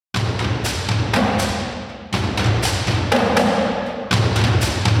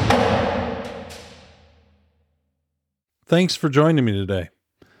Thanks for joining me today.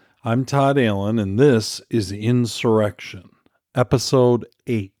 I'm Todd Allen, and this is Insurrection, Episode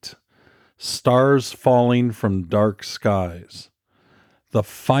 8, Stars Falling from Dark Skies, the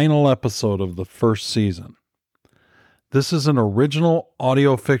final episode of the first season. This is an original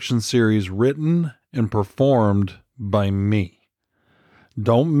audio fiction series written and performed by me.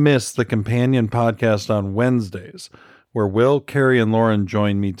 Don't miss the companion podcast on Wednesdays, where Will, Carrie, and Lauren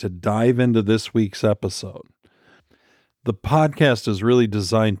join me to dive into this week's episode. The podcast is really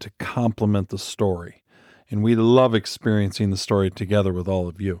designed to complement the story, and we love experiencing the story together with all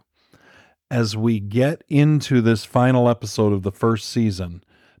of you. As we get into this final episode of the first season,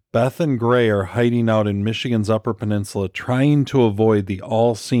 Beth and Gray are hiding out in Michigan's Upper Peninsula, trying to avoid the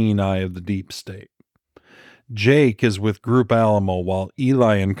all-seeing eye of the deep state. Jake is with Group Alamo while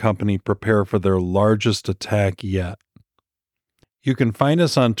Eli and company prepare for their largest attack yet. You can find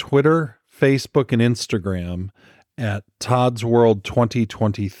us on Twitter, Facebook, and Instagram at Todd's World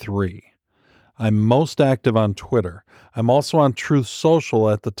 2023. I'm most active on Twitter. I'm also on Truth Social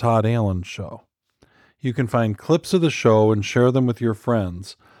at The Todd Allen Show. You can find clips of the show and share them with your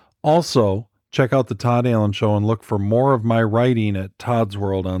friends. Also, check out The Todd Allen Show and look for more of my writing at Todd's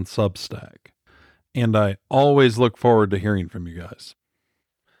World on Substack. And I always look forward to hearing from you guys.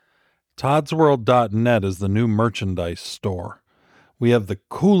 ToddsWorld.net is the new merchandise store. We have the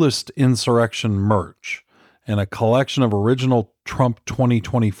coolest Insurrection merch and a collection of original Trump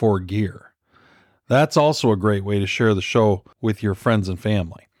 2024 gear. That's also a great way to share the show with your friends and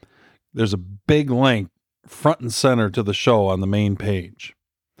family. There's a big link front and center to the show on the main page.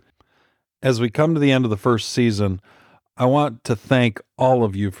 As we come to the end of the first season, I want to thank all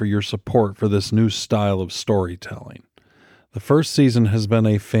of you for your support for this new style of storytelling. The first season has been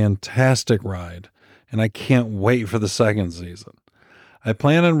a fantastic ride, and I can't wait for the second season. I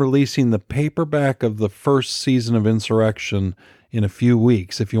plan on releasing the paperback of the first season of Insurrection in a few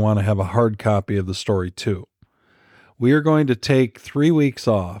weeks if you want to have a hard copy of the story too. We are going to take 3 weeks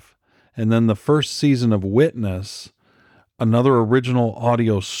off, and then the first season of Witness, another original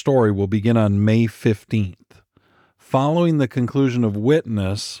audio story, will begin on May 15th. Following the conclusion of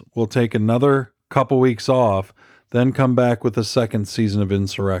Witness, we'll take another couple weeks off, then come back with the second season of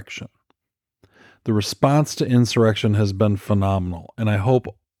Insurrection. The response to Insurrection has been phenomenal, and I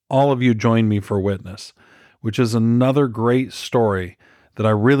hope all of you join me for Witness, which is another great story that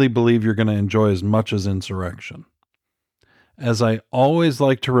I really believe you're going to enjoy as much as Insurrection. As I always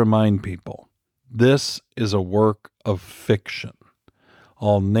like to remind people, this is a work of fiction.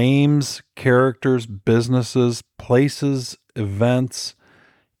 All names, characters, businesses, places, events,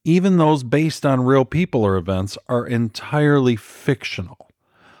 even those based on real people or events, are entirely fictional.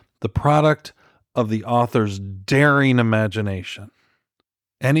 The product of the author's daring imagination.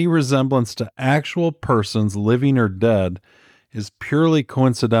 Any resemblance to actual persons, living or dead, is purely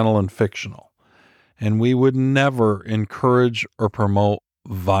coincidental and fictional, and we would never encourage or promote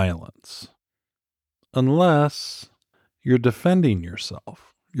violence. Unless you're defending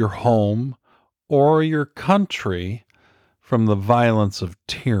yourself, your home, or your country from the violence of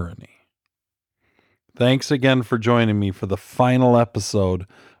tyranny. Thanks again for joining me for the final episode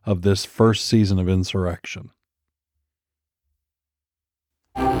of this first season of Insurrection.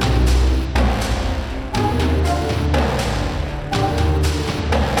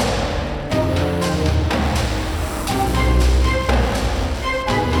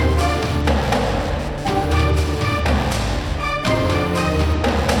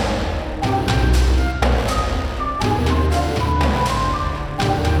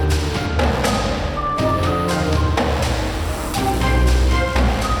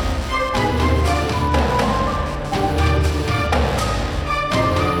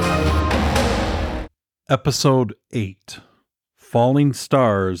 Episode 8, Falling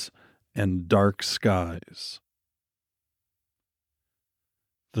Stars and Dark Skies.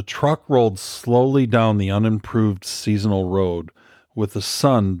 The truck rolled slowly down the unimproved seasonal road, with the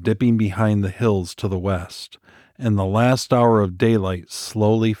sun dipping behind the hills to the west, and the last hour of daylight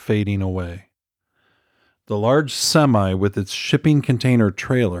slowly fading away. The large semi with its shipping container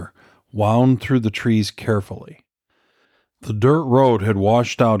trailer wound through the trees carefully. The dirt road had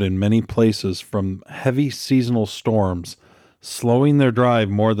washed out in many places from heavy seasonal storms, slowing their drive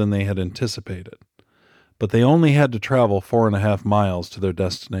more than they had anticipated. But they only had to travel 4.5 miles to their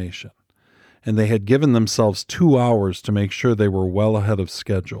destination, and they had given themselves 2 hours to make sure they were well ahead of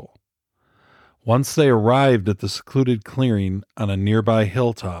schedule. Once they arrived at the secluded clearing on a nearby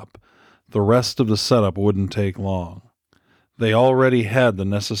hilltop, the rest of the setup wouldn't take long. They already had the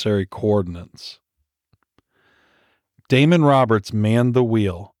necessary coordinates. Damon Roberts manned the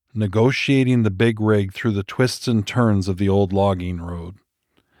wheel, negotiating the big rig through the twists and turns of the old logging road.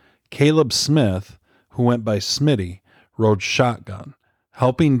 Caleb Smith, who went by Smitty, rode shotgun,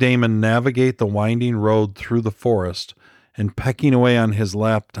 helping Damon navigate the winding road through the forest and pecking away on his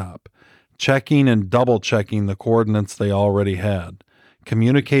laptop, checking and double-checking the coordinates they already had,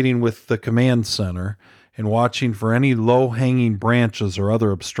 communicating with the command center, and watching for any low-hanging branches or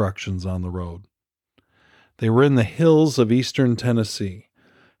other obstructions on the road. They were in the hills of eastern Tennessee,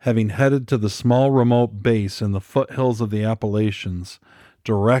 having headed to the small remote base in the foothills of the Appalachians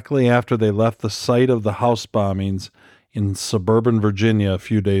directly after they left the site of the house bombings in suburban Virginia a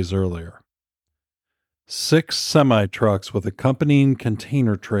few days earlier. 6 semi-trucks with accompanying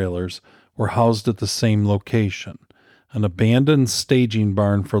container trailers were housed at the same location, an abandoned staging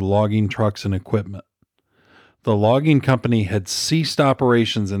barn for logging trucks and equipment. The logging company had ceased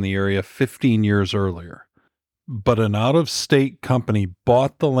operations in the area 15 years earlier, but an out-of-state company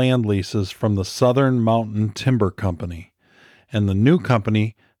bought the land leases from the Southern Mountain Timber Company, and the new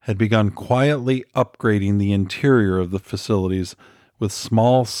company had begun quietly upgrading the interior of the facilities with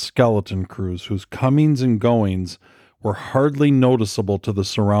small skeleton crews whose comings and goings were hardly noticeable to the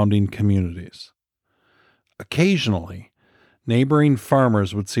surrounding communities. Occasionally, neighboring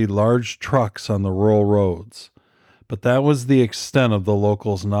farmers would see large trucks on the rural roads, but that was the extent of the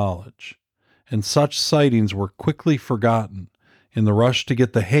locals' knowledge, and such sightings were quickly forgotten in the rush to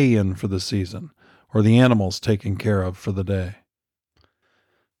get the hay in for the season or the animals taken care of for the day.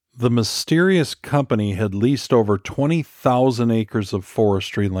 The mysterious company had leased over 20,000 acres of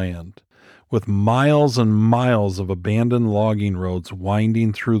forestry land, with miles and miles of abandoned logging roads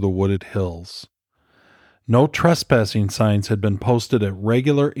winding through the wooded hills. No trespassing signs had been posted at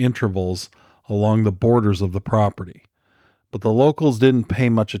regular intervals along the borders of the property, but the locals didn't pay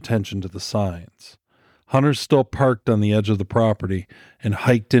much attention to the signs. Hunters still parked on the edge of the property and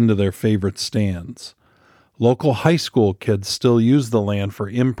hiked into their favorite stands. Local high school kids still used the land for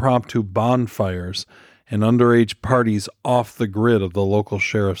impromptu bonfires and underage parties off the grid of the local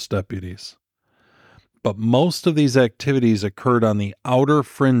sheriff's deputies. But most of these activities occurred on the outer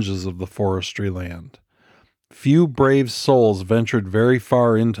fringes of the forestry land. Few brave souls ventured very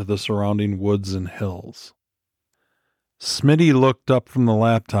far into the surrounding woods and hills. Smitty looked up from the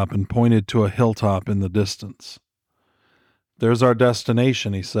laptop and pointed to a hilltop in the distance. "There's our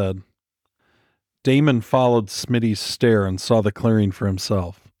destination," he said. Damon followed Smitty's stare and saw the clearing for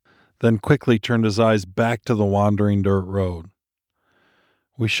himself, then quickly turned his eyes back to the wandering dirt road.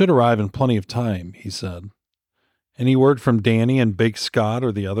 "We should arrive in plenty of time," he said. "Any word from Danny and Big Scott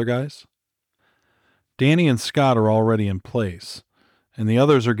or the other guys?" "Danny and Scott are already in place, and the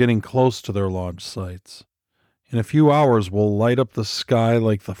others are getting close to their launch sites. In a few hours we'll light up the sky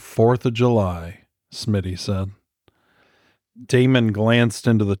like the 4th of July, Smitty said. Damon glanced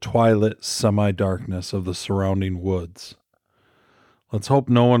into the twilit semi-darkness of the surrounding woods. "Let's hope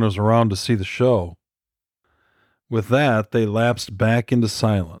no one is around to see the show." With that, they lapsed back into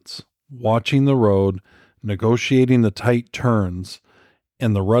silence, watching the road, negotiating the tight turns,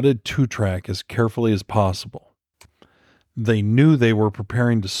 and the rutted two-track as carefully as possible. They knew they were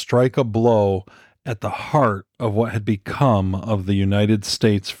preparing to strike a blow at the heart of what had become of the United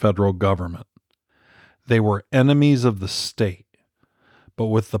States federal government. They were enemies of the state, but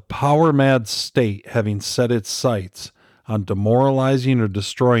with the power-mad state having set its sights on demoralizing or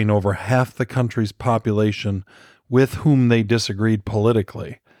destroying over half the country's population with whom they disagreed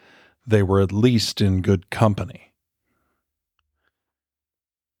politically, they were at least in good company.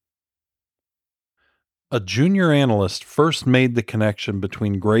 A junior analyst first made the connection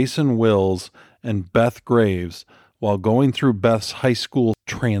between Grayson Wills and Beth Graves while going through Beth's high school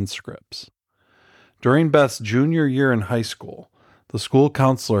transcripts. During Beth's junior year in high school, the school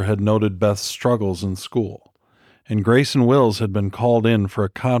counselor had noted Beth's struggles in school, and Grayson Wills had been called in for a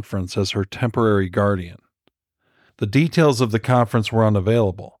conference as her temporary guardian. The details of the conference were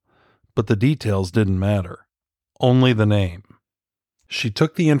unavailable, but the details didn't matter. Only the name. She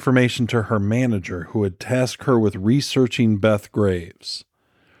took the information to her manager, who had tasked her with researching Beth Graves.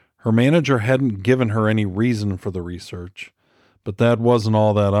 Her manager hadn't given her any reason for the research, but that wasn't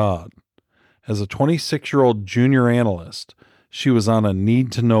all that odd. As a 26-year-old junior analyst, she was on a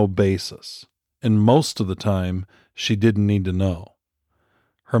need-to-know basis, and most of the time, she didn't need to know.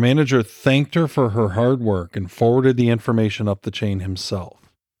 Her manager thanked her for her hard work and forwarded the information up the chain himself.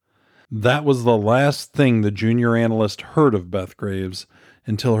 That was the last thing the junior analyst heard of Beth Graves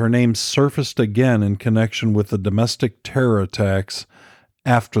until her name surfaced again in connection with the domestic terror attacks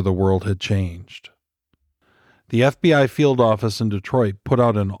after the world had changed. The FBI field office in Detroit put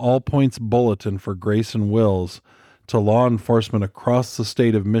out an all-points bulletin for Grayson Wills to law enforcement across the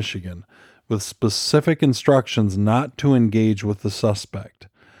state of Michigan with specific instructions not to engage with the suspect,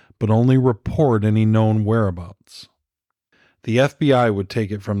 but only report any known whereabouts. The FBI would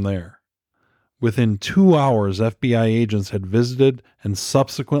take it from there. Within 2 hours, FBI agents had visited and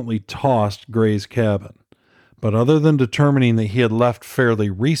subsequently tossed Gray's cabin. But other than determining that he had left fairly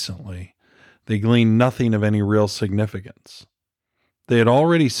recently, they gleaned nothing of any real significance. They had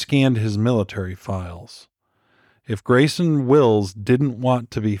already scanned his military files. If Grayson Wills didn't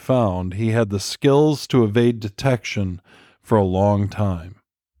want to be found, he had the skills to evade detection for a long time.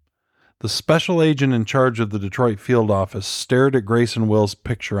 The special agent in charge of the Detroit field office stared at Grayson Wills'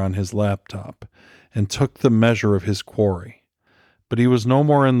 picture on his laptop and took the measure of his quarry. But he was no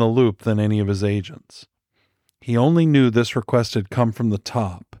more in the loop than any of his agents. He only knew this request had come from the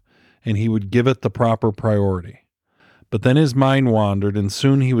top, and he would give it the proper priority. But then his mind wandered, and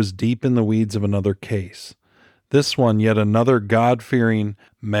soon he was deep in the weeds of another case. This one, yet another God-fearing,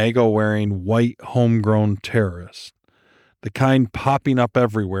 MAGA-wearing, white, homegrown terrorist. The kind popping up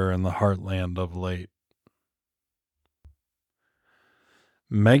everywhere in the heartland of late.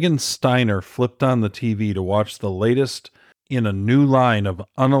 Megan Steiner flipped on the TV to watch the latest in a new line of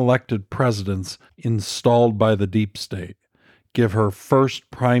unelected presidents installed by the deep state give her first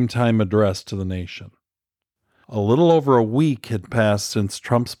primetime address to the nation. A little over a week had passed since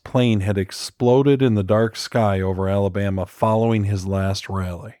Trump's plane had exploded in the dark sky over Alabama following his last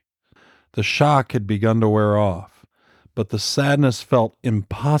rally. The shock had begun to wear off, but the sadness felt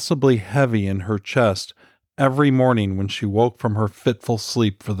impossibly heavy in her chest every morning when she woke from her fitful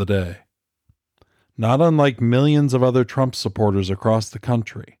sleep for the day. Not unlike millions of other Trump supporters across the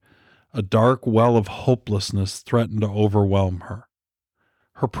country, a dark well of hopelessness threatened to overwhelm her.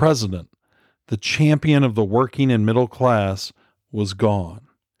 Her president, the champion of the working and middle class, was gone.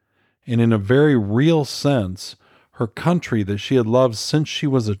 And in a very real sense, her country that she had loved since she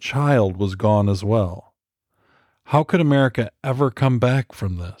was a child was gone as well. How could America ever come back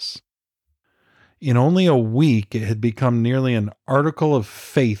from this? In only a week, it had become nearly an article of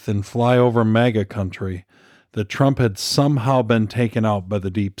faith in flyover MAGA country that Trump had somehow been taken out by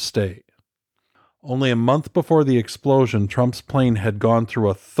the deep state. Only a month before the explosion, Trump's plane had gone through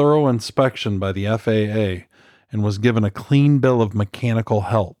a thorough inspection by the FAA and was given a clean bill of mechanical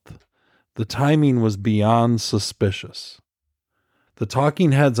health. The timing was beyond suspicious. The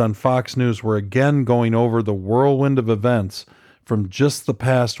talking heads on Fox News were again going over the whirlwind of events from just the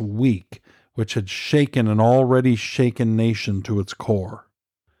past week, which had shaken an already shaken nation to its core.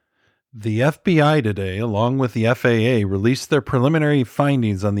 The FBI today, along with the FAA, released their preliminary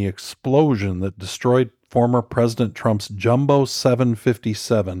findings on the explosion that destroyed former President Trump's Jumbo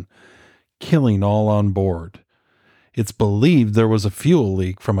 757, killing all on board. It's believed there was a fuel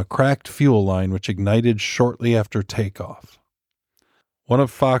leak from a cracked fuel line which ignited shortly after takeoff. One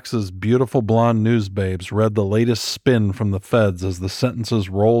of Fox's beautiful blonde news babes read the latest spin from the feds as the sentences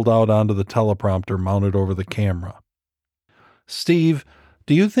rolled out onto the teleprompter mounted over the camera. Steve,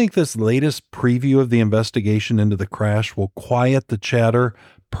 do you think this latest preview of the investigation into the crash will quiet the chatter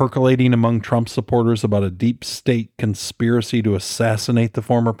percolating among Trump supporters about a deep state conspiracy to assassinate the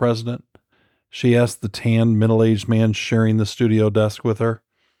former president? She asked the tanned, middle-aged man sharing the studio desk with her.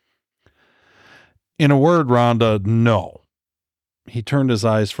 In a word, Rhonda, no. He turned his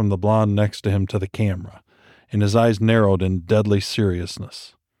eyes from the blonde next to him to the camera, and his eyes narrowed in deadly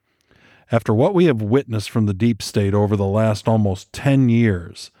seriousness. After what we have witnessed from the deep state over the last almost 10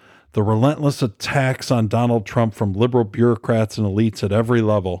 years, the relentless attacks on Donald Trump from liberal bureaucrats and elites at every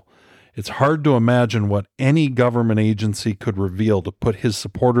level, it's hard to imagine what any government agency could reveal to put his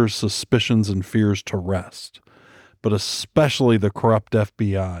supporters' suspicions and fears to rest, but especially the corrupt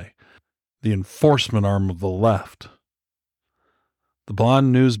FBI, the enforcement arm of the left. The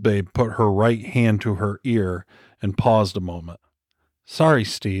blonde news babe put her right hand to her ear and paused a moment. Sorry,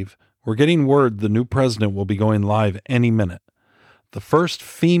 Steve. We're getting word the new president will be going live any minute. The first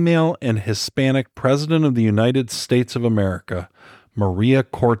female and Hispanic president of the United States of America, Maria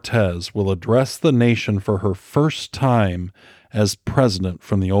Cortez, will address the nation for her first time as president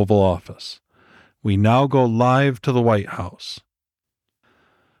from the Oval Office. We now go live to the White House.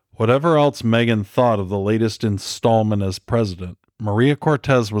 Whatever else Meghan thought of the latest installment as president, Maria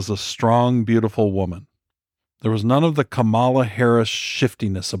Cortez was a strong, beautiful woman. There was none of the Kamala Harris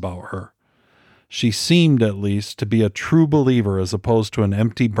shiftiness about her. She seemed, at least, to be a true believer as opposed to an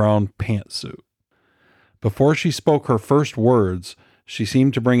empty brown pantsuit. Before she spoke her first words, she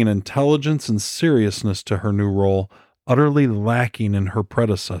seemed to bring an intelligence and seriousness to her new role utterly lacking in her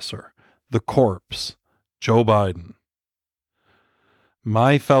predecessor, the corpse, Joe Biden.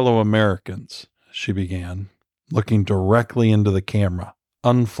 My fellow Americans, she began, looking directly into the camera,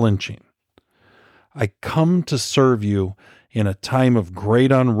 unflinching. I come to serve you in a time of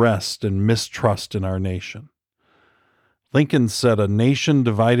great unrest and mistrust in our nation. Lincoln said, "A nation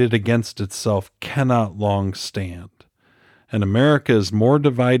divided against itself cannot long stand." And America is more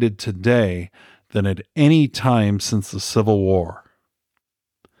divided today than at any time since the Civil War.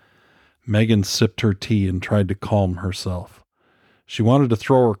 Megan sipped her tea and tried to calm herself. She wanted to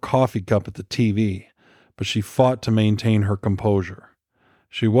throw her coffee cup at the TV, but she fought to maintain her composure.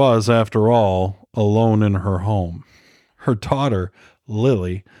 She was, after all, alone in her home. Her daughter,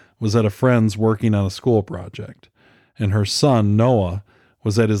 Lily, was at a friend's working on a school project, and her son, Noah,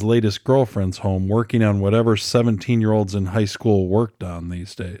 was at his latest girlfriend's home working on whatever 17-year-olds in high school worked on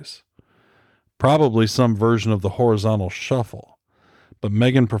these days. Probably some version of the horizontal shuffle, but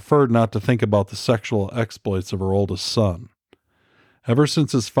Megan preferred not to think about the sexual exploits of her oldest son. Ever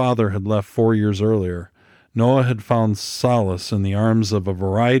since his father had left 4 years earlier, Noah had found solace in the arms of a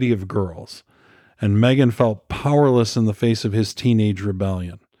variety of girls, and Megan felt powerless in the face of his teenage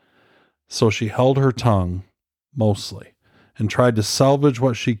rebellion. So she held her tongue, mostly, and tried to salvage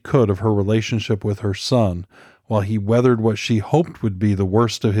what she could of her relationship with her son while he weathered what she hoped would be the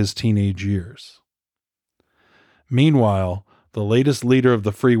worst of his teenage years. Meanwhile, the latest leader of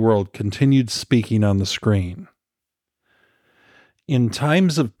the free world continued speaking on the screen. In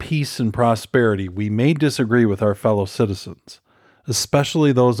times of peace and prosperity, we may disagree with our fellow citizens,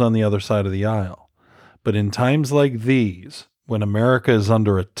 especially those on the other side of the aisle. But in times like these, when America is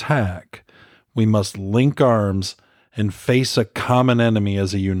under attack, we must link arms and face a common enemy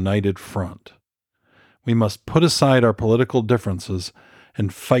as a united front. We must put aside our political differences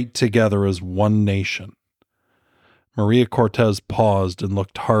and fight together as one nation. Maria Cortez paused and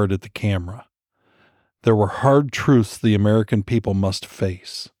looked hard at the camera. There were hard truths the American people must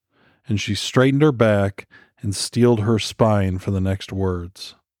face, and she straightened her back and steeled her spine for the next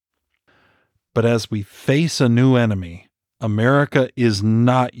words. But as we face a new enemy, America is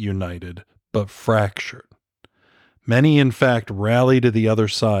not united, but fractured. Many, in fact, rally to the other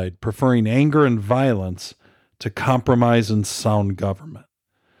side, preferring anger and violence to compromise and sound government.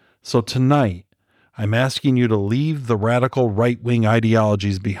 So tonight, I'm asking you to leave the radical right-wing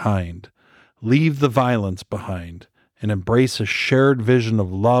ideologies behind, leave the violence behind, and embrace a shared vision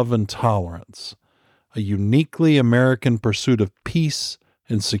of love and tolerance, a uniquely American pursuit of peace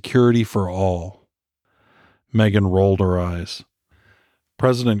and security for all. Megan rolled her eyes.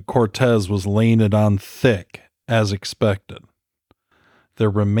 President Cortez was laying it on thick, as expected. There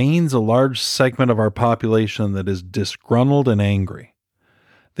remains a large segment of our population that is disgruntled and angry.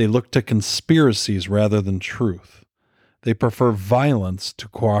 They look to conspiracies rather than truth. They prefer violence to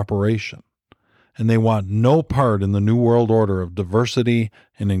cooperation. And they want no part in the new world order of diversity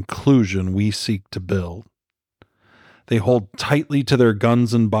and inclusion we seek to build. They hold tightly to their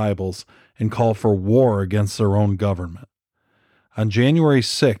guns and Bibles and call for war against their own government. On January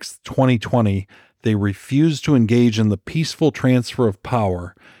 6, 2020, they refused to engage in the peaceful transfer of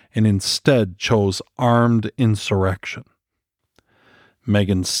power and instead chose armed insurrection.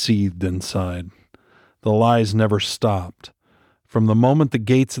 Megan seethed inside. The lies never stopped. From the moment the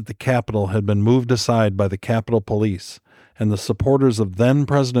gates at the Capitol had been moved aside by the Capitol Police and the supporters of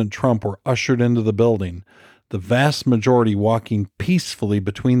then-President Trump were ushered into the building, the vast majority walking peacefully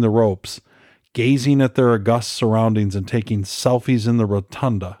between the ropes, gazing at their august surroundings and taking selfies in the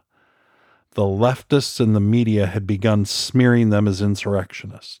rotunda, the leftists and the media had begun smearing them as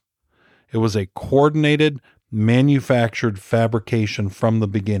insurrectionists. It was a coordinated, manufactured fabrication from the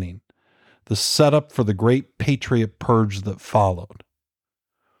beginning, the setup for the great patriot purge that followed.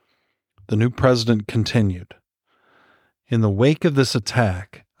 The new president continued. In the wake of this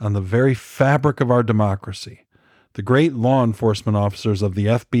attack on the very fabric of our democracy, the great law enforcement officers of the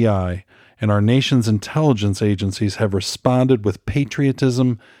FBI and our nation's intelligence agencies have responded with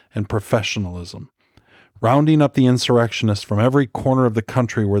patriotism and professionalism, rounding up the insurrectionists from every corner of the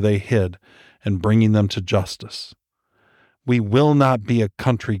country where they hid and bringing them to justice. We will not be a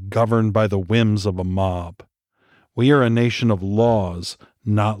country governed by the whims of a mob. We are a nation of laws,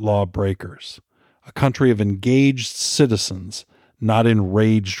 not lawbreakers, a country of engaged citizens, not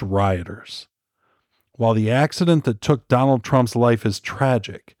enraged rioters. While the accident that took Donald Trump's life is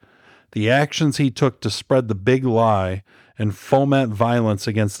tragic, the actions he took to spread the big lie and foment violence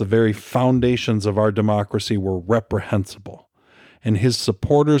against the very foundations of our democracy were reprehensible, and his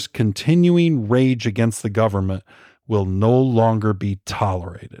supporters' continuing rage against the government will no longer be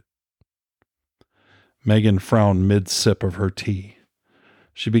tolerated. Megan frowned mid-sip of her tea.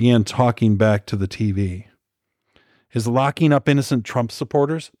 She began talking back to the TV. Is locking up innocent Trump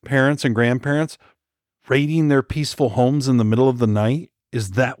supporters, parents and grandparents, Raiding their peaceful homes in the middle of the night?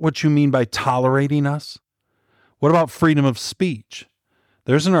 Is that what you mean by tolerating us? What about freedom of speech?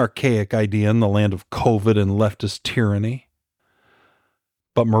 There's an archaic idea in the land of COVID and leftist tyranny.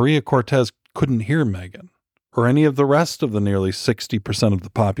 But Maria Cortez couldn't hear Megan, or any of the rest of the nearly 60% of the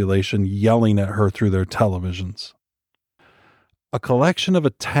population yelling at her through their televisions. A collection of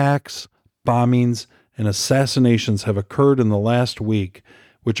attacks, bombings, and assassinations have occurred in the last week,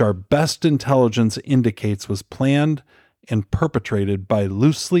 which our best intelligence indicates was planned and perpetrated by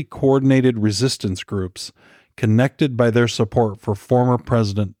loosely coordinated resistance groups connected by their support for former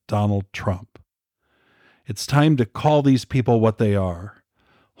President Donald Trump. It's time to call these people what they are: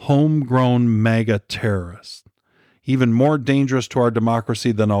 homegrown MAGA terrorists, even more dangerous to our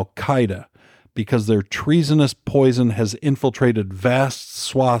democracy than Al-Qaeda, because their treasonous poison has infiltrated vast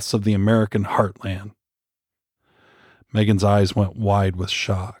swaths of the American heartland. Megan's eyes went wide with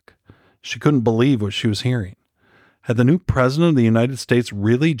shock. She couldn't believe what she was hearing. Had the new president of the United States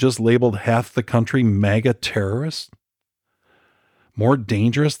really just labeled half the country MAGA terrorists? More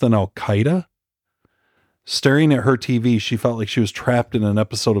dangerous than Al-Qaeda? Staring at her TV, she felt like she was trapped in an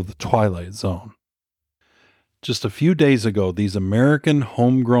episode of The Twilight Zone. Just a few days ago, these American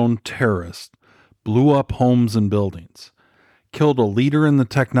homegrown terrorists blew up homes and buildings, killed a leader in the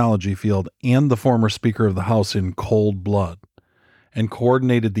technology field and the former Speaker of the House in cold blood, and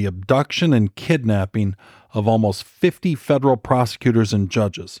coordinated the abduction and kidnapping of almost 50 federal prosecutors and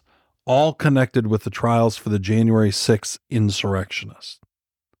judges, all connected with the trials for the January 6th insurrectionists.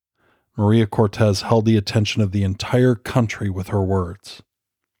 Maria Cortez held the attention of the entire country with her words.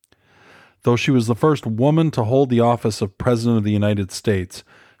 Though she was the first woman to hold the office of President of the United States,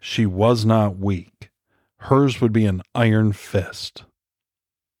 she was not weak. Hers would be an iron fist.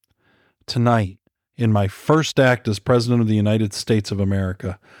 Tonight, in my first act as President of the United States of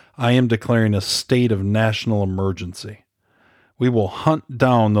America, I am declaring a state of national emergency. We will hunt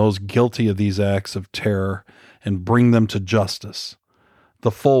down those guilty of these acts of terror and bring them to justice.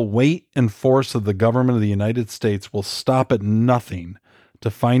 The full weight and force of the government of the United States will stop at nothing to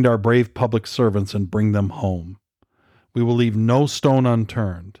find our brave public servants and bring them home. We will leave no stone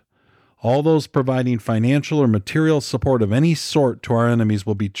unturned. All those providing financial or material support of any sort to our enemies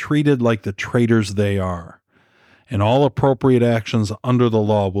will be treated like the traitors they are, and all appropriate actions under the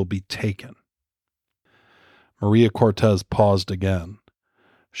law will be taken. Maria Cortez paused again.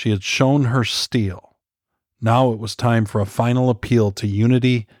 She had shown her steel. Now it was time for a final appeal to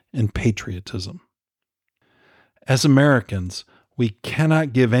unity and patriotism. As Americans, we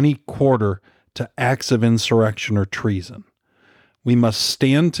cannot give any quarter to acts of insurrection or treason. We must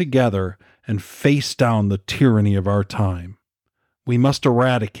stand together and face down the tyranny of our time. We must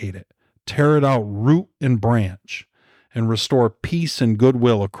eradicate it, tear it out root and branch, and restore peace and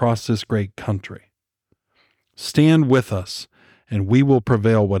goodwill across this great country. Stand with us, and we will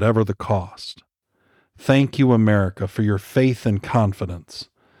prevail whatever the cost. Thank you, America, for your faith and confidence.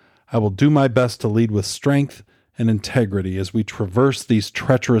 I will do my best to lead with strength and integrity as we traverse these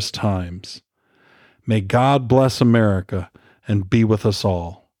treacherous times. May God bless America and be with us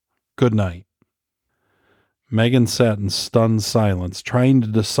all. Good night. Megan sat in stunned silence, trying to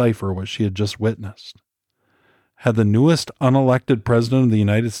decipher what she had just witnessed. Had the newest unelected president of the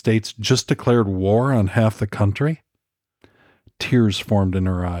United States just declared war on half the country? Tears formed in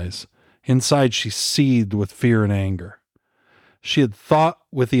her eyes. Inside, she seethed with fear and anger. She had thought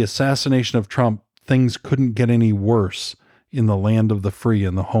with the assassination of Trump, things couldn't get any worse in the land of the free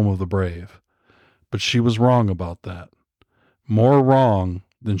and the home of the brave. But she was wrong about that. More wrong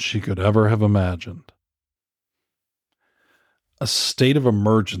than she could ever have imagined. A state of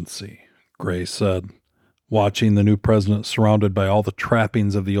emergency, Gray said, watching the new president surrounded by all the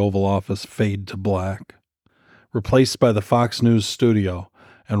trappings of the Oval Office fade to black. Replaced by the Fox News studio,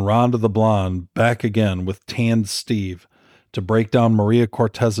 and Rhonda the Blonde back again with tanned Steve to break down Maria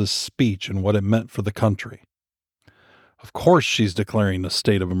Cortez's speech and what it meant for the country. Of course she's declaring a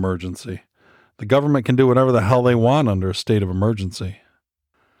state of emergency. The government can do whatever the hell they want under a state of emergency.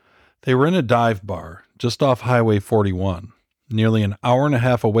 They were in a dive bar just off Highway 41, nearly an hour and a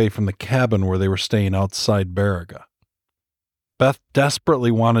half away from the cabin where they were staying outside Baraga. Beth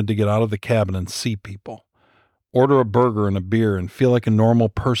desperately wanted to get out of the cabin and see people, order a burger and a beer, and feel like a normal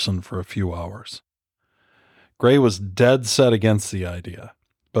person for a few hours. Gray was dead set against the idea,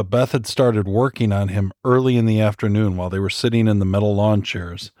 but Beth had started working on him early in the afternoon while they were sitting in the metal lawn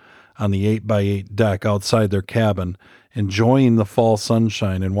chairs on the 8x8 deck outside their cabin, enjoying the fall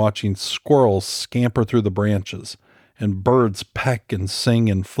sunshine and watching squirrels scamper through the branches and birds peck and sing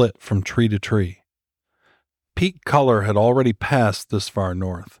and flit from tree to tree. Peak color had already passed this far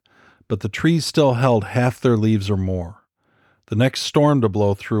north, but the trees still held half their leaves or more. The next storm to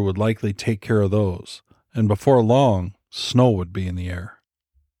blow through would likely take care of those, and before long, snow would be in the air.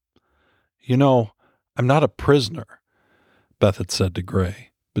 "You know, I'm not a prisoner," Beth had said to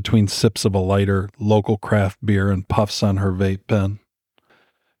Gray, between sips of a lighter, local craft beer and puffs on her vape pen.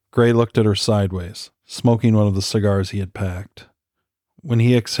 Gray looked at her sideways, smoking one of the cigars he had packed. When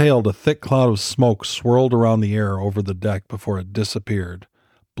he exhaled, a thick cloud of smoke swirled around the air over the deck before it disappeared,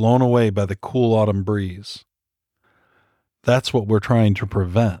 blown away by the cool autumn breeze. "That's what we're trying to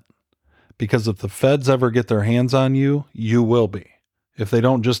prevent. Because if the feds ever get their hands on you, you will be. If they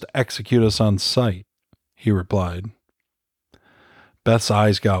don't just execute us on sight," he replied. Beth's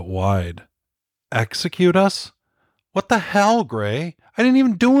eyes got wide. "Execute us? What the hell, Gray? I didn't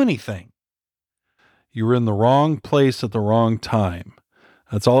even do anything." "You were in the wrong place at the wrong time.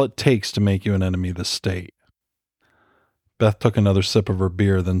 That's all it takes to make you an enemy of the state." Beth took another sip of her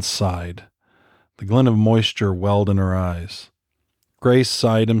beer, then sighed. The glint of moisture welled in her eyes. Gray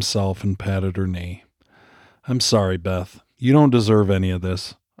sighed himself and patted her knee. "I'm sorry, Beth. You don't deserve any of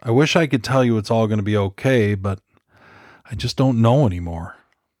this. I wish I could tell you it's all going to be okay, but I just don't know anymore."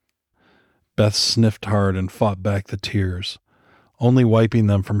 Beth sniffed hard and fought back the tears, only wiping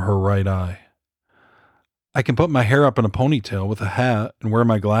them from her right eye. "I can put my hair up in a ponytail with a hat and wear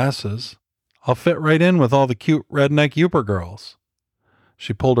my glasses. I'll fit right in with all the cute redneck Uber girls."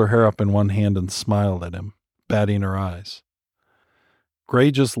 She pulled her hair up in one hand and smiled at him, batting her eyes.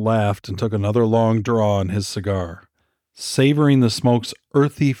 Gray just laughed and took another long draw on his cigar, savoring the smoke's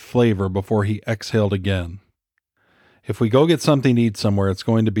earthy flavor before he exhaled again. "If we go get something to eat somewhere, it's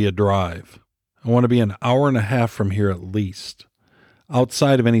going to be a drive. I want to be an hour and a half from here at least,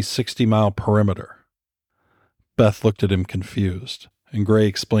 outside of any 60-mile perimeter." Beth looked at him confused, and Gray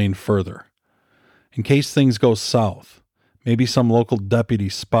explained further. "In case things go south, maybe some local deputy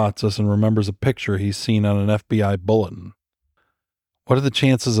spots us and remembers a picture he's seen on an FBI bulletin." "What are the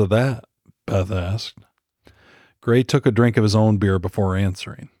chances of that?" Beth asked. Gray took a drink of his own beer before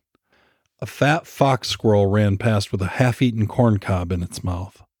answering. A fat fox squirrel ran past with a half-eaten corn cob in its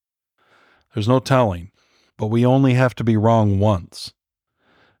mouth. "There's no telling, but we only have to be wrong once."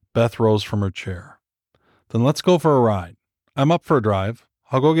 Beth rose from her chair. "Then let's go for a ride. I'm up for a drive.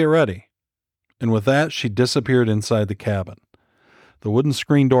 I'll go get ready." And with that, she disappeared inside the cabin. The wooden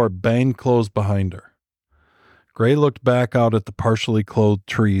screen door banged closed behind her. Gray looked back out at the partially clothed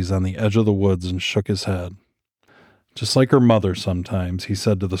trees on the edge of the woods and shook his head. "Just like her mother sometimes," he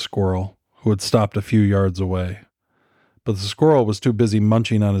said to the squirrel, who had stopped a few yards away. But the squirrel was too busy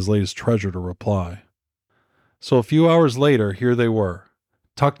munching on his latest treasure to reply. So a few hours later, here they were,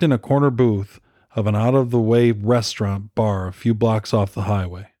 tucked in a corner booth of an out-of-the-way restaurant bar a few blocks off the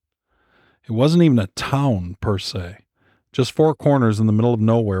highway. It wasn't even a town, per se, just four corners in the middle of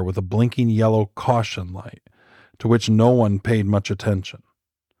nowhere with a blinking yellow caution light, to which no one paid much attention.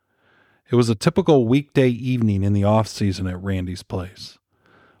 It was a typical weekday evening in the off-season at Randy's place.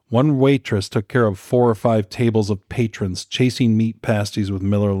 One waitress took care of 4 or 5 tables of patrons chasing meat pasties with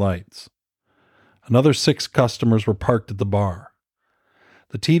Miller Lights. Another 6 customers were parked at the bar.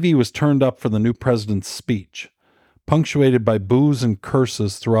 The TV was turned up for the new president's speech, punctuated by boos and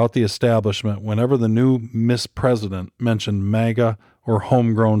curses throughout the establishment whenever the new Miss President mentioned MAGA or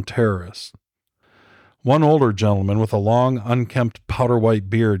homegrown terrorists. One older gentleman with a long, unkempt powder-white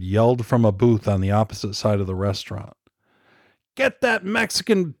beard yelled from a booth on the opposite side of the restaurant, "Get that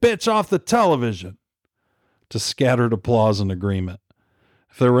Mexican bitch off the television!" to scattered applause and agreement.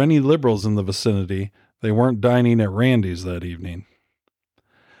 If there were any liberals in the vicinity, they weren't dining at Randy's that evening.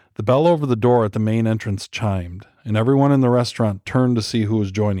 The bell over the door at the main entrance chimed, and everyone in the restaurant turned to see who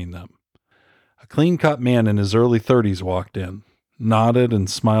was joining them. A clean-cut man in his early 30s walked in, nodded, and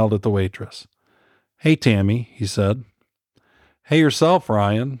smiled at the waitress. "Hey, Tammy," he said. "Hey yourself,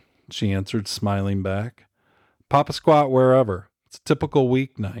 Ryan," she answered, smiling back. "Pop a squat wherever. It's a typical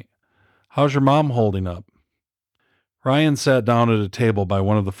weeknight. How's your mom holding up?" Ryan sat down at a table by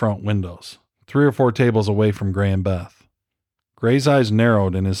one of the front windows, 3 or 4 tables away from Gray and Beth. Gray's eyes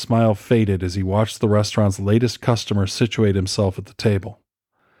narrowed and his smile faded as he watched the restaurant's latest customer situate himself at the table.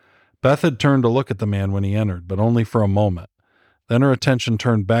 Beth had turned to look at the man when he entered, but only for a moment. Then her attention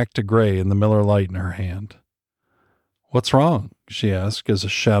turned back to Gray and the Miller Lite in her hand. "What's wrong?" she asked as a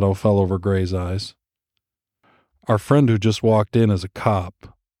shadow fell over Gray's eyes. "Our friend who just walked in is a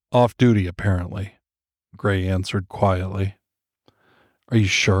cop. Off duty, apparently," Gray answered quietly. "Are you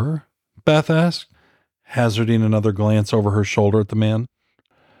sure?" Beth asked, hazarding another glance over her shoulder at the man.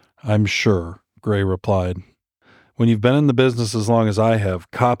 "I'm sure," Gray replied. "When you've been in the business as long as I have,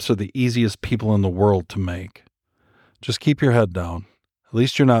 cops are the easiest people in the world to make. Just keep your head down. At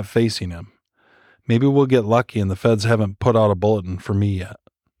least you're not facing him. Maybe we'll get lucky and the feds haven't put out a bulletin for me yet.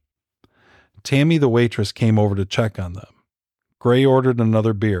 Tammy, the waitress, came over to check on them. Gray ordered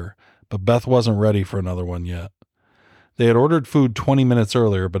another beer, but Beth wasn't ready for another one yet. They had ordered food 20 minutes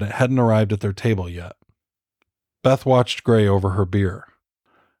earlier, but it hadn't arrived at their table yet. Beth watched Gray over her beer.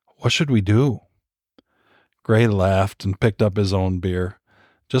 What should we do? Gray laughed and picked up his own beer.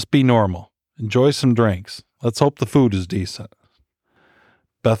 Just be normal. Enjoy some drinks. Let's hope the food is decent.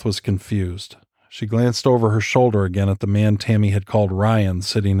 Beth was confused. She glanced over her shoulder again at the man Tammy had called Ryan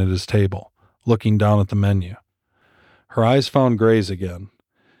sitting at his table, looking down at the menu. Her eyes found Gray's again.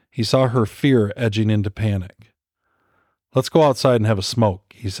 He saw her fear edging into panic. Let's go outside and have a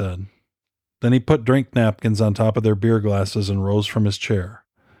smoke, he said. Then he put drink napkins on top of their beer glasses and rose from his chair.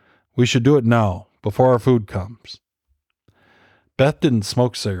 We should do it now, before our food comes. Beth didn't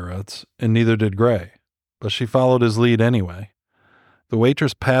smoke cigarettes, and neither did Gray, but she followed his lead anyway. The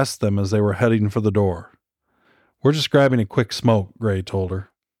waitress passed them as they were heading for the door. We're just grabbing a quick smoke, Gray told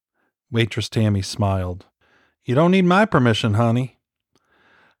her. Waitress Tammy smiled. You don't need my permission, honey.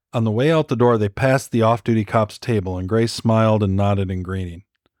 On the way out the door, they passed the off-duty cop's table, and Gray smiled and nodded in greeting.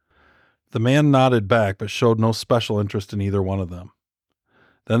 The man nodded back, but showed no special interest in either one of them.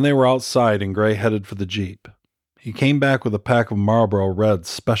 Then they were outside, and Gray headed for the Jeep. He came back with a pack of Marlboro Red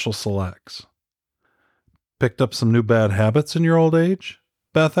Special Selects. Picked up some new bad habits in your old age?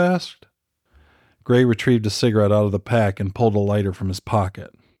 Beth asked. Gray retrieved a cigarette out of the pack and pulled a lighter from his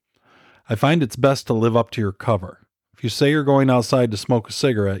pocket. I find it's best to live up to your cover. If you say you're going outside to smoke a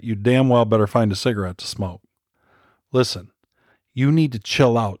cigarette, you damn well better find a cigarette to smoke. Listen, you need to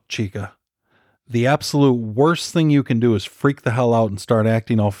chill out, Chica. The absolute worst thing you can do is freak the hell out and start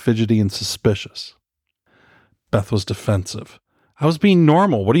acting all fidgety and suspicious. Beth was defensive. I was being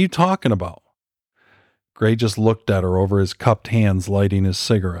normal. What are you talking about? Gray just looked at her over his cupped hands, lighting his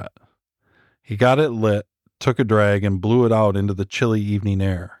cigarette. He got it lit, took a drag, and blew it out into the chilly evening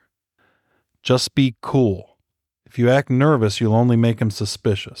air. Just be cool. If you act nervous, you'll only make him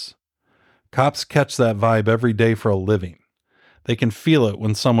suspicious. Cops catch that vibe every day for a living. They can feel it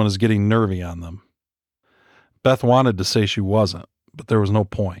when someone is getting nervy on them. Beth wanted to say she wasn't, but there was no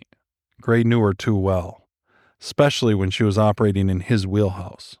point. Gray knew her too well, especially when she was operating in his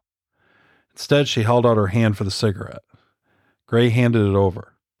wheelhouse. Instead, she held out her hand for the cigarette. Gray handed it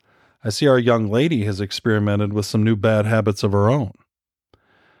over. I see our young lady has experimented with some new bad habits of her own.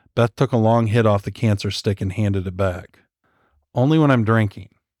 Beth took a long hit off the cancer stick and handed it back. Only when I'm drinking,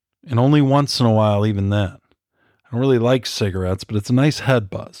 and only once in a while even then. I don't really like cigarettes, but it's a nice head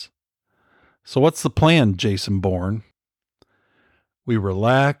buzz. So what's the plan, Jason Bourne? We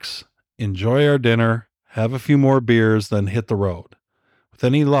relax, enjoy our dinner, have a few more beers, then hit the road. With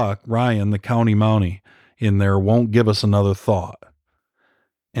any luck, Ryan, the county mountie, in there won't give us another thought.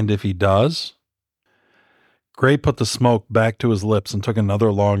 And if he does? Gray put the smoke back to his lips and took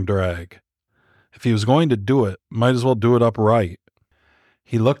another long drag. If he was going to do it, might as well do it upright.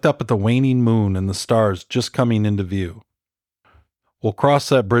 He looked up at the waning moon and the stars just coming into view. We'll cross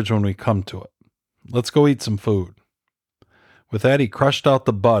that bridge when we come to it. Let's go eat some food. With that, he crushed out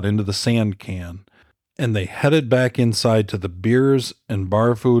the butt into the sand can, and they headed back inside to the beers and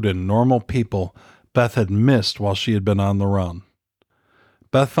bar food and normal people Beth had missed while she had been on the run.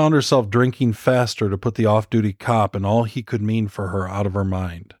 Beth found herself drinking faster to put the off-duty cop and all he could mean for her out of her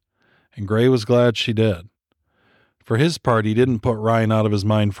mind, and Gray was glad she did. For his part, he didn't put Ryan out of his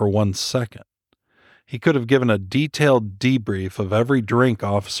mind for 1 second. He could have given a detailed debrief of every drink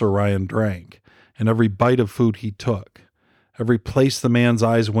Officer Ryan drank, and every bite of food he took, every place the man's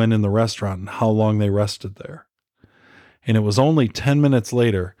eyes went in the restaurant and how long they rested there. And it was only 10 minutes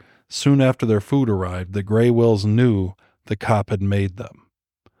later, soon after their food arrived, that Gray Wills knew the cop had made them.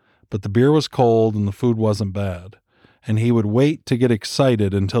 But the beer was cold and the food wasn't bad, and he would wait to get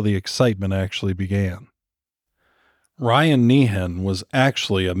excited until the excitement actually began. Ryan Nehan was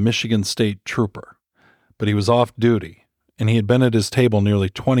actually a Michigan State trooper, but he was off duty, and he had been at his table nearly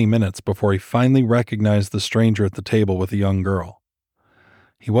 20 minutes before he finally recognized the stranger at the table with the young girl.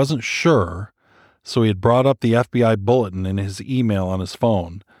 He wasn't sure, so he had brought up the FBI bulletin in his email on his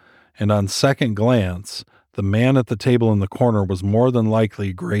phone, and on second glance, the man at the table in the corner was more than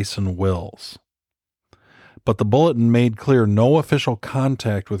likely Grayson Wills. But the bulletin made clear no official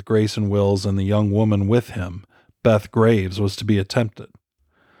contact with Grayson Wills and the young woman with him, Beth Graves, was to be attempted.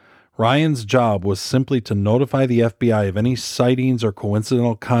 Ryan's job was simply to notify the FBI of any sightings or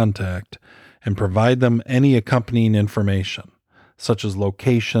coincidental contact and provide them any accompanying information, such as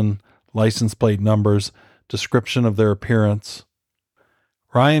location, license plate numbers, description of their appearance.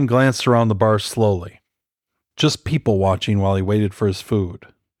 Ryan glanced around the bar slowly. just people watching while he waited for his food.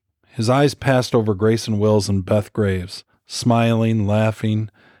 His eyes passed over Grayson Wills and Beth Graves, smiling, laughing,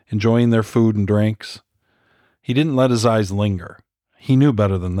 enjoying their food and drinks. He didn't let his eyes linger. He knew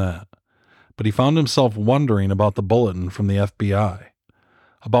better than that. But he found himself wondering about the bulletin from the FBI,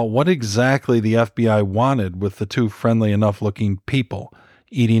 about what exactly the FBI wanted with the two friendly enough looking people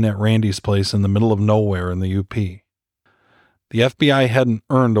eating at Randy's place in the middle of nowhere in the UP. The FBI hadn't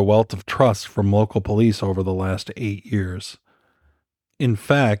earned a wealth of trust from local police over the last 8 years. In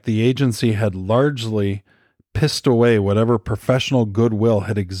fact, the agency had largely pissed away whatever professional goodwill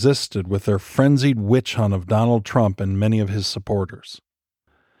had existed with their frenzied witch hunt of Donald Trump and many of his supporters.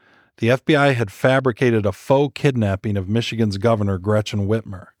 The FBI had fabricated a faux kidnapping of Michigan's governor, Gretchen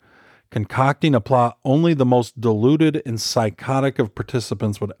Whitmer, concocting a plot only the most deluded and psychotic of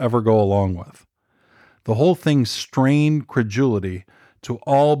participants would ever go along with. The whole thing strained credulity to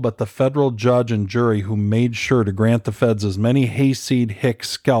all but the federal judge and jury who made sure to grant the feds as many hayseed hick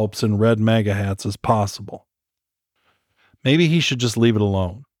scalps and red MAGA hats as possible. Maybe he should just leave it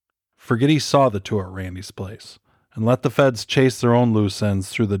alone. Forget he saw the two at Randy's place, and let the feds chase their own loose ends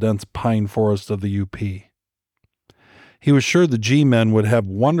through the dense pine forest of the UP. He was sure the G-men would have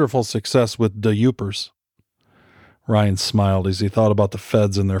wonderful success with the Upers. Ryan smiled as he thought about the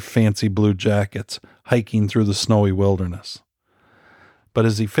feds in their fancy blue jackets hiking through the snowy wilderness. But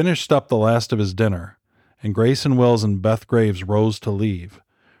as he finished up the last of his dinner, and Grayson Wills and Beth Graves rose to leave,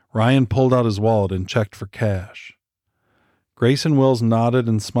 Ryan pulled out his wallet and checked for cash. Grayson Wills nodded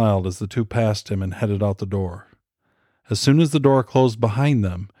and smiled as the two passed him and headed out the door. As soon as the door closed behind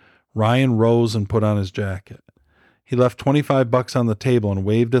them, Ryan rose and put on his jacket. He left $25 on the table and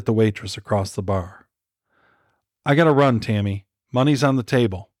waved at the waitress across the bar. "I gotta run, Tammy. Money's on the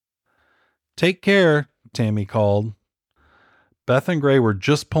table." "Take care," Tammy called. Beth and Gray were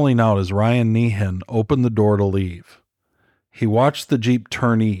just pulling out as Ryan Nehan opened the door to leave. He watched the Jeep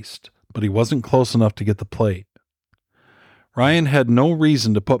turn east, but he wasn't close enough to get the plate. Ryan had no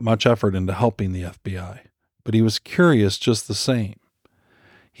reason to put much effort into helping the FBI, but he was curious just the same.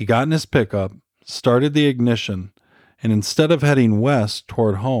 He got in his pickup, started the ignition, and instead of heading west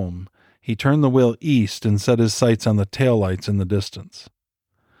toward home, he turned the wheel east and set his sights on the taillights in the distance.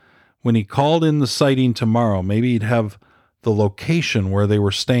 When he called in the sighting tomorrow, maybe he'd have the location where they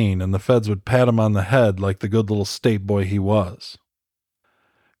were staying, and the feds would pat him on the head like the good little state boy he was.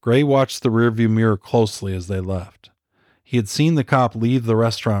 Gray watched the rearview mirror closely as they left. He had seen the cop leave the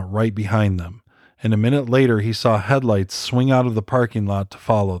restaurant right behind them, and a minute later he saw headlights swing out of the parking lot to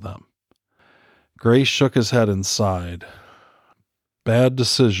follow them. Gray shook his head and sighed. "Bad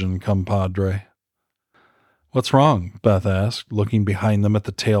decision, compadre." "What's wrong?" Beth asked, looking behind them at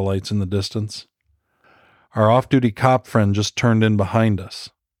the taillights in the distance. "Our off-duty cop friend just turned in behind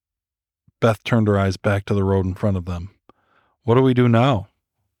us." Beth turned her eyes back to the road in front of them. "What do we do now?"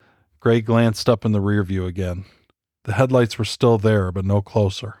 Gray glanced up in the rear view again. The headlights were still there, but no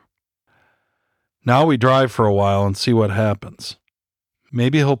closer. "Now we drive for a while and see what happens.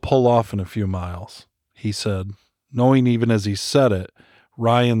 Maybe he'll pull off in a few miles," he said, knowing even as he said it,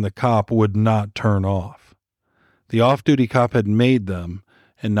 Ryan the cop would not turn off. The off-duty cop had made them,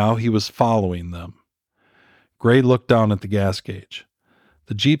 and now he was following them. Gray looked down at the gas gauge.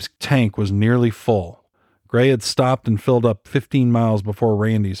 The Jeep's tank was nearly full. Gray had stopped and filled up 15 miles before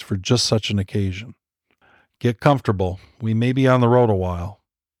Randy's for just such an occasion. "Get comfortable. We may be on the road a while."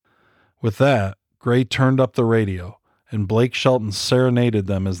 With that, Gray turned up the radio, and Blake Shelton serenaded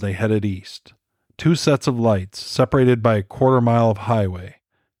them as they headed east. Two sets of lights, separated by a quarter-mile of highway,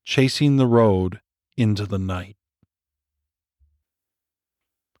 chasing the road into the night.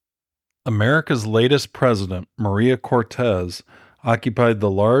 America's latest president, Maria Cortez, occupied the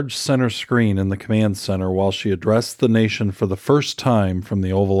large center screen in the command center while she addressed the nation for the first time from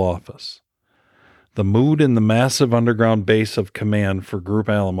the Oval Office. The mood in the massive underground base of command for Group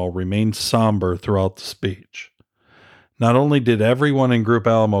Alamo remained somber throughout the speech. Not only did everyone in Group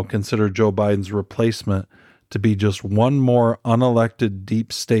Alamo consider Joe Biden's replacement to be just one more unelected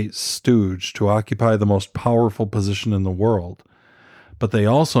deep state stooge to occupy the most powerful position in the world, but they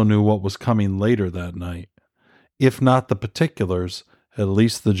also knew what was coming later that night. If not the particulars, at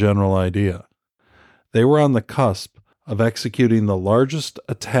least the general idea. They were on the cusp of executing the largest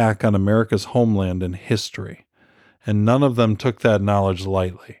attack on America's homeland in history, and none of them took that knowledge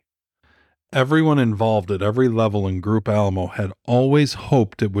lightly. Everyone involved at every level in Group Alamo had always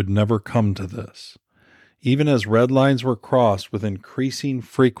hoped it would never come to this, even as red lines were crossed with increasing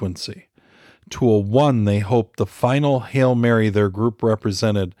frequency. To a one, they hoped the final Hail Mary their group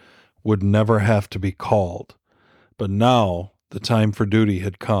represented would never have to be called. But now the time for duty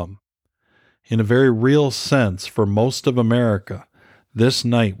had come. In a very real sense, for most of America, this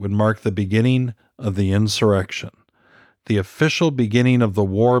night would mark the beginning of the insurrection, the official beginning of the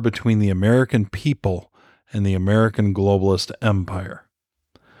war between the American people and the American globalist empire.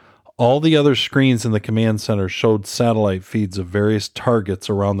 All the other screens in the command center showed satellite feeds of various targets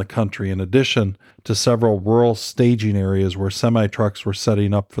around the country, in addition to several rural staging areas where semi-trucks were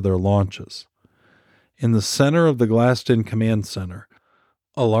setting up for their launches. In the center of the glassed-in command center,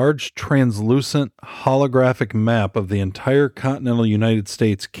 a large translucent holographic map of the entire continental United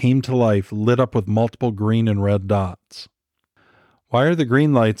States came to life, lit up with multiple green and red dots. Why are the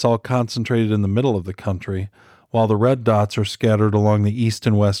green lights all concentrated in the middle of the country, while the red dots are scattered along the east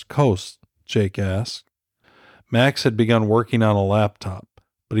and west coasts? Jake asked. Max had begun working on a laptop,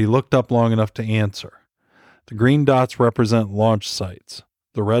 but he looked up long enough to answer. The green dots represent launch sites.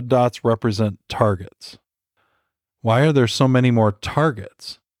 The red dots represent targets. Why are there so many more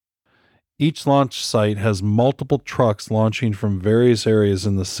targets? Each launch site has multiple trucks launching from various areas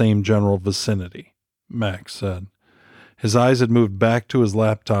in the same general vicinity, Max said. His eyes had moved back to his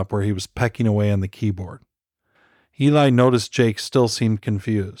laptop where he was pecking away on the keyboard. Eli noticed Jake still seemed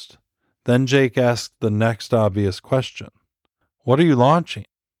confused. Then Jake asked the next obvious question. What are you launching?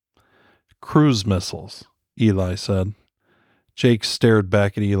 Cruise missiles, Eli said. Jake stared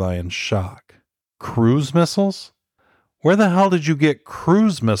back at Eli in shock. Cruise missiles? Where the hell did you get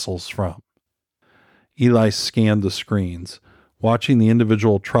cruise missiles from? Eli scanned the screens, watching the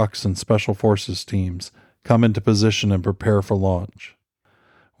individual trucks and special forces teams come into position and prepare for launch.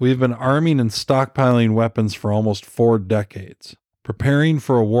 We have been arming and stockpiling weapons for almost 4 decades, preparing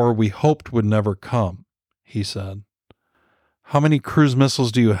for a war we hoped would never come, he said. How many cruise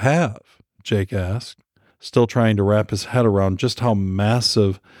missiles do you have? Jake asked, still trying to wrap his head around just how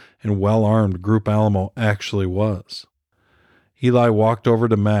massive and well-armed Group Alamo actually was. Eli walked over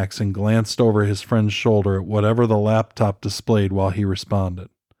to Max and glanced over his friend's shoulder at whatever the laptop displayed while he responded.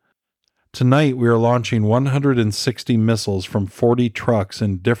 Tonight we are launching 160 missiles from 40 trucks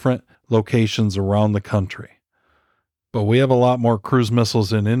in different locations around the country. But we have a lot more cruise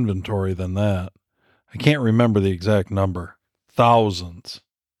missiles in inventory than that. I can't remember the exact number. Thousands.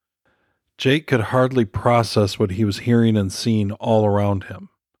 Jake could hardly process what he was hearing and seeing all around him.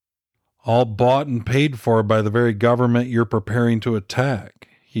 All bought and paid for by the very government you're preparing to attack,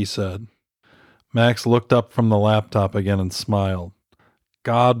 he said. Max looked up from the laptop again and smiled.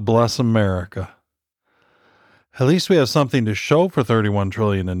 God bless America. At least we have something to show for $31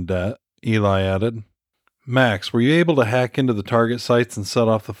 trillion in debt, Eli added. Max, were you able to hack into the target sites and set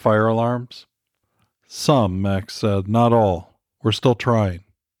off the fire alarms? Some, Max said. Not all. We're still trying.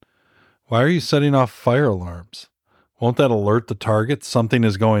 Why are you setting off fire alarms? Won't that alert the targets something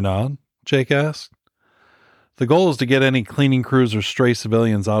is going on? Jake asked. The goal is to get any cleaning crews or stray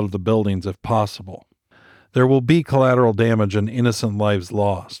civilians out of the buildings if possible. There will be collateral damage and innocent lives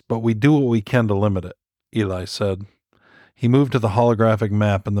lost, but we do what we can to limit it, Eli said. He moved to the holographic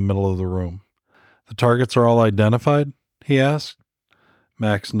map in the middle of the room. The targets are all identified? He asked.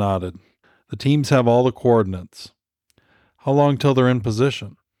 Max nodded. The teams have all the coordinates. How long till they're in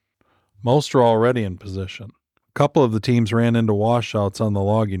position? Most are already in position. A couple of the teams ran into washouts on the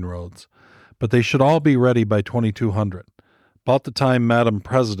logging roads, but they should all be ready by 2200, about the time Madam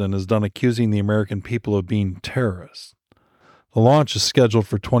President is done accusing the American people of being terrorists. The launch is scheduled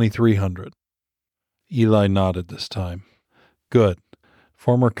for 2300. Eli nodded this time. Good.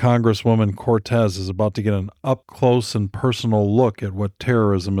 Former Congresswoman Cortez is about to get an up-close and personal look at what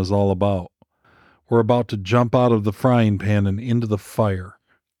terrorism is all about. We're about to jump out of the frying pan and into the fire.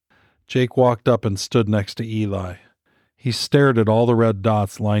 Jake walked up and stood next to Eli. He stared at all the red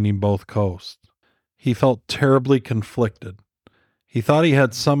dots lining both coasts. He felt terribly conflicted. He thought he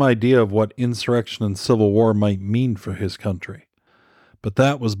had some idea of what insurrection and civil war might mean for his country. But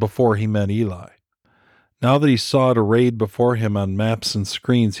that was before he met Eli. Now that he saw it arrayed before him on maps and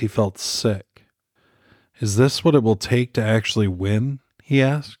screens, he felt sick. Is this what it will take to actually win? He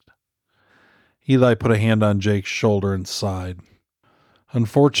asked. Eli put a hand on Jake's shoulder and sighed.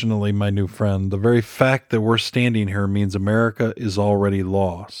 Unfortunately, my new friend, the very fact that we're standing here means America is already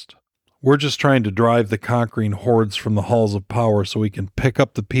lost. We're just trying to drive the conquering hordes from the halls of power so we can pick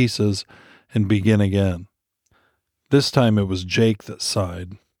up the pieces and begin again. This time it was Jake that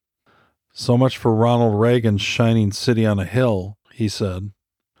sighed. So much for Ronald Reagan's shining city on a hill, he said.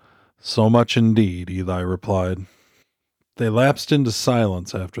 So much indeed, Eli replied. They lapsed into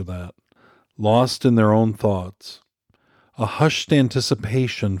silence after that, lost in their own thoughts. A hushed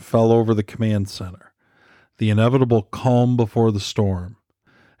anticipation fell over the command center, the inevitable calm before the storm,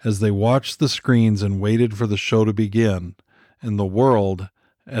 as they watched the screens and waited for the show to begin, and the world,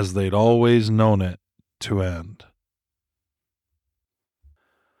 as they'd always known it to end.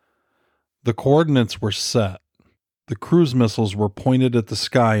 The coordinates were set. The cruise missiles were pointed at the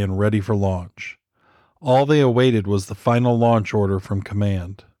sky and ready for launch. All they awaited was the final launch order from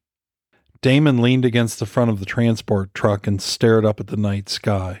command. Damon leaned against the front of the transport truck and stared up at the night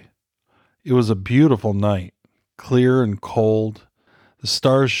sky. It was a beautiful night, clear and cold. The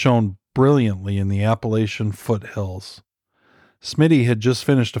stars shone brilliantly in the Appalachian foothills. Smitty had just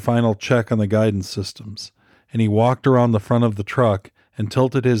finished a final check on the guidance systems, and he walked around the front of the truck and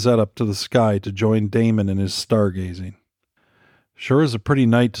tilted his head up to the sky to join Damon in his stargazing. "Sure is a pretty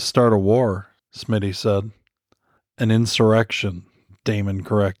night to start a war," Smitty said. "An insurrection," Damon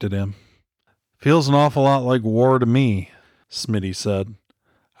corrected him. "Feels an awful lot like war to me," Smitty said.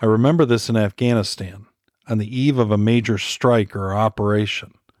 "I remember this in Afghanistan, on the eve of a major strike or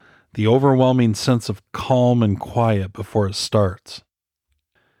operation. The overwhelming sense of calm and quiet before it starts."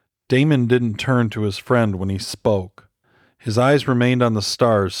 Damon didn't turn to his friend when he spoke. His eyes remained on the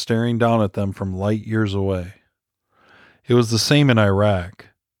stars, staring down at them from light years away. It was the same in Iraq,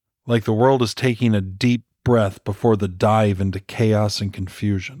 like the world is taking a deep breath before the dive into chaos and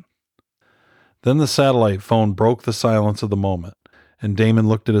confusion. Then the satellite phone broke the silence of the moment, and Damon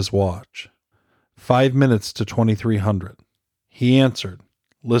looked at his watch. 5 minutes to 2300. He answered,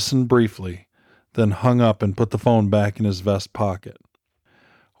 listened briefly, then hung up and put the phone back in his vest pocket.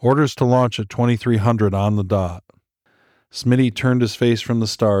 "Orders to launch at 2300 on the dot." Smitty turned his face from the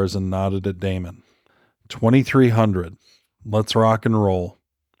stars and nodded at Damon. 2300. Let's rock and roll.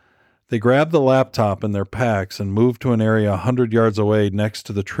 They grabbed the laptop in their packs and moved to an area 100 yards away next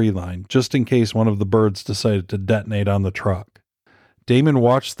to the tree line, just in case one of the birds decided to detonate on the truck. Damon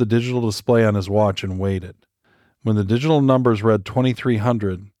watched the digital display on his watch and waited. When the digital numbers read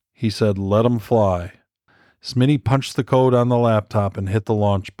 2300, he said, "Let 'em fly." Smitty punched the code on the laptop and hit the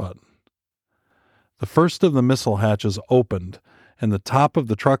launch button. The first of the missile hatches opened, and the top of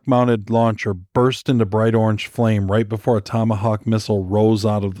the truck-mounted launcher burst into bright orange flame right before a Tomahawk missile rose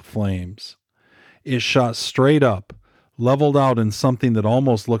out of the flames. It shot straight up, leveled out in something that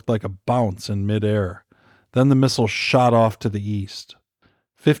almost looked like a bounce in midair. Then the missile shot off to the east.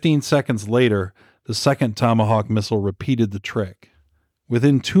 15 seconds later, the second Tomahawk missile repeated the trick.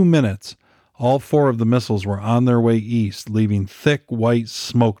 Within 2 minutes, all 4 of the missiles were on their way east, leaving thick white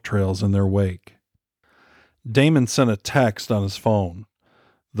smoke trails in their wake. Damon sent a text on his phone.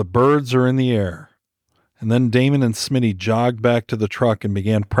 "The birds are in the air." And then Damon and Smitty jogged back to the truck and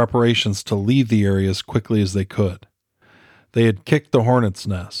began preparations to leave the area as quickly as they could. They had kicked the hornet's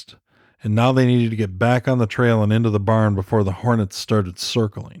nest, and now they needed to get back on the trail and into the barn before the hornets started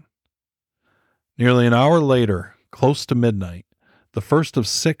circling. Nearly an hour later, close to midnight, the first of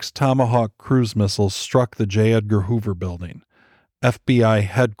 6 Tomahawk cruise missiles struck the J. Edgar Hoover Building, FBI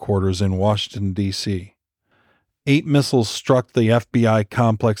headquarters in Washington, D.C. 8 missiles struck the FBI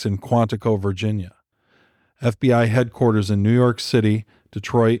complex in Quantico, Virginia. FBI headquarters in New York City,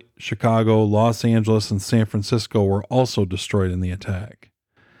 Detroit, Chicago, Los Angeles, and San Francisco were also destroyed in the attack.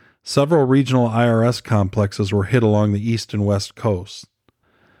 Several regional IRS complexes were hit along the east and west coasts.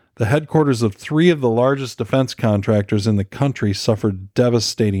 The headquarters of 3 of the largest defense contractors in the country suffered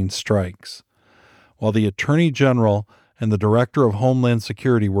devastating strikes, while the Attorney General and the Director of Homeland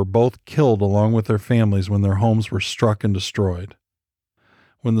Security were both killed along with their families when their homes were struck and destroyed.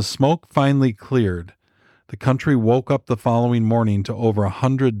 When the smoke finally cleared, the country woke up the following morning to over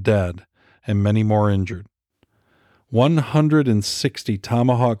 100 dead and many more injured. 160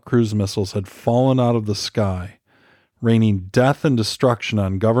 Tomahawk cruise missiles had fallen out of the sky, raining death and destruction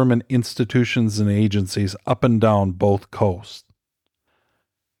on government institutions and agencies up and down both coasts.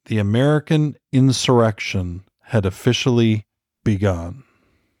 The American insurrection had officially begun.